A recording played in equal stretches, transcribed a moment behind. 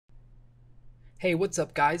Hey, what's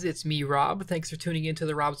up guys? It's me, Rob. Thanks for tuning into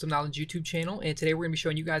the Robs of Knowledge YouTube channel, and today we're going to be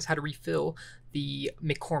showing you guys how to refill the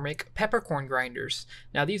McCormick peppercorn grinders.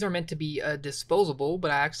 Now these are meant to be disposable, but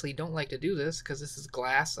I actually don't like to do this because this is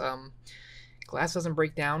glass. Glass doesn't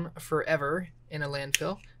break down forever in a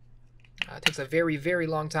landfill. It takes a very, very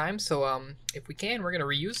long time, so if we can, we're going to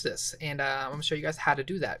reuse this, and I'm going to show you guys how to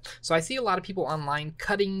do that. So I see a lot of people online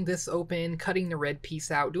cutting this open, cutting the red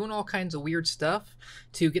piece out, doing all kinds of weird stuff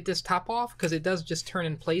to get this top off, because it does just turn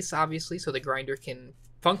in place, obviously, so the grinder can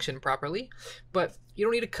function properly. But you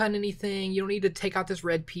don't need to cut anything, you don't need to take out this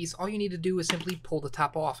red piece. All you need to do is simply pull the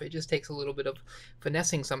top off. It just takes a little bit of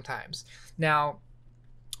finessing sometimes. Now,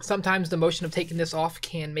 sometimes the motion of taking this off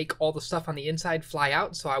can make all the stuff on the inside fly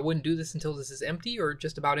out, so I wouldn't do this until this is empty or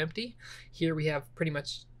just about empty. Here we have pretty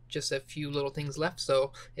much just a few little things left,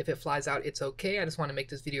 so if it flies out, it's okay. I just want to make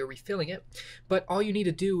this video refilling it. But all you need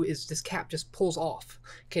to do is this cap just pulls off.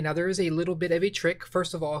 Okay, now there is a little bit of a trick.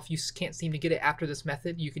 First of all, if you can't seem to get it after this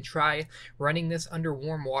method, you can try running this under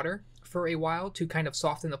warm water for a while to kind of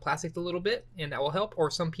soften the plastic a little bit, and that will help. Or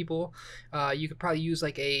some people, you could probably use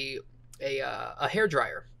like a hair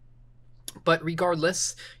dryer. But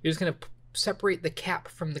regardless, you're just going to separate the cap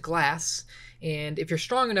from the glass, and if you're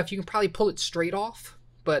strong enough, you can probably pull it straight off,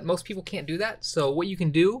 but most people can't do that. So what you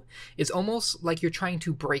can do is almost like you're trying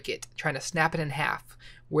to break it, trying to snap it in half,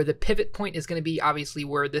 where the pivot point is going to be obviously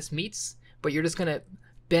where this meets, but you're just going to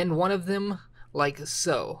bend one of them like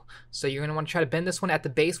so. So you're going to want to try to bend this one at the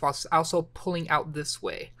base while also pulling out this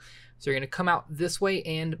way. So you're going to come out this way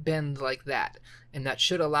and bend like that. And that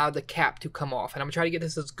should allow the cap to come off. And I'm going to try to get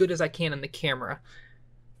this as good as I can on the camera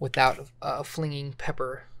without flinging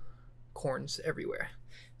peppercorns everywhere.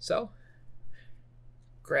 So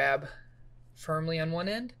grab firmly on one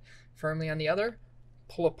end, firmly on the other,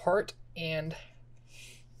 pull apart, and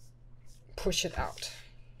push it out.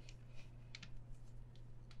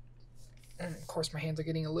 And of course my hands are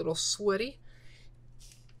getting a little sweaty.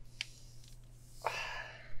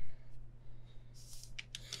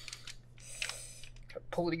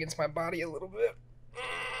 Pull it against my body a little bit.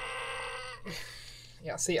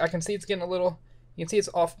 Yeah, see, I can see it's getting a little, you can see it's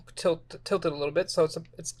off tilted a little bit, so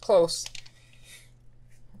it's close.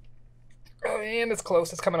 Oh, and it's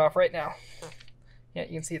close. It's coming off right now. Yeah,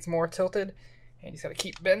 you can see it's more tilted, and you just gotta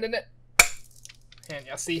keep bending it. And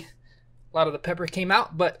yeah, see, a lot of the pepper came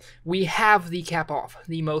out, but we have the cap off,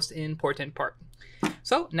 the most important part.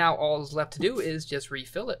 So now all is left to do is just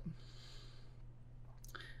refill it.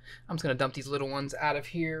 I'm just going to dump these little ones out of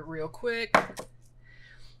here real quick.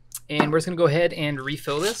 And we're just going to go ahead and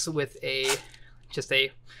refill this with just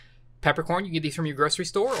a peppercorn. You can get these from your grocery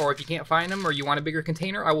store, or if you can't find them or you want a bigger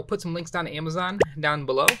container, I will put some links down to Amazon down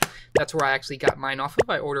below. That's where I actually got mine off of.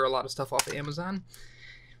 I order a lot of stuff off of Amazon.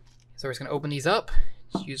 So we're just going to open these up.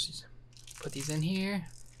 Put these in here.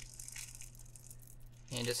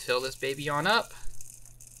 And just fill this baby on up.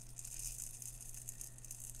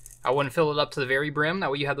 I wouldn't fill it up to the very brim,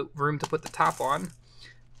 that way you have the room to put the top on.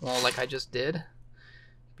 Well, like I just did.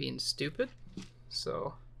 Being stupid.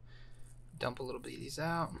 So, dump a little bit of these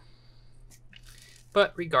out.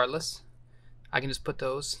 But regardless, I can just put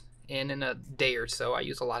those in a day or so. I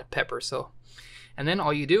use a lot of pepper, so. And then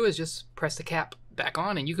all you do is just press the cap back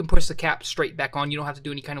on, and you can push the cap straight back on. You don't have to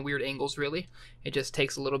do any kind of weird angles, really. It just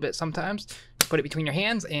takes a little bit sometimes. Put it between your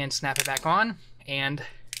hands and snap it back on, and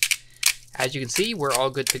as you can see, we're all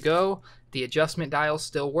good to go. The adjustment dial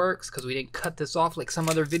still works because we didn't cut this off like some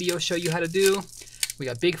other videos show you how to do. We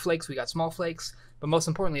got big flakes, we got small flakes, but most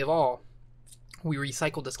importantly of all, we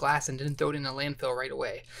recycled this glass and didn't throw it in a landfill right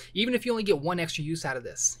away. Even if you only get one extra use out of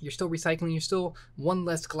this, you're still recycling, you're still one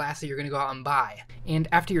less glass that you're going to go out and buy. And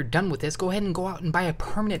after you're done with this, go ahead and go out and buy a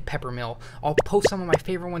permanent pepper mill. I'll post some of my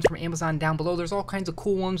favorite ones from Amazon down below. There's all kinds of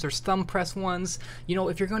cool ones. There's thumb press ones. You know,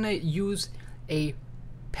 if you're going to use a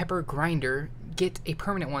pepper grinder, get a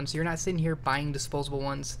permanent one so you're not sitting here buying disposable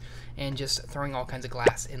ones and just throwing all kinds of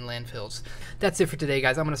glass in landfills. That's it for today,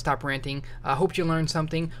 guys. I'm going to stop ranting. Hope you learned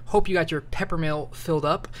something. Hope you got your pepper mill filled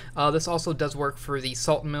up. This also does work for the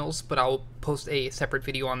salt mills, but I'll post a separate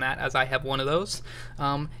video on that as I have one of those.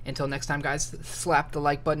 Until next time, guys, slap the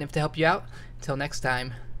like button if to help you out. Until next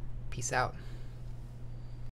time, peace out.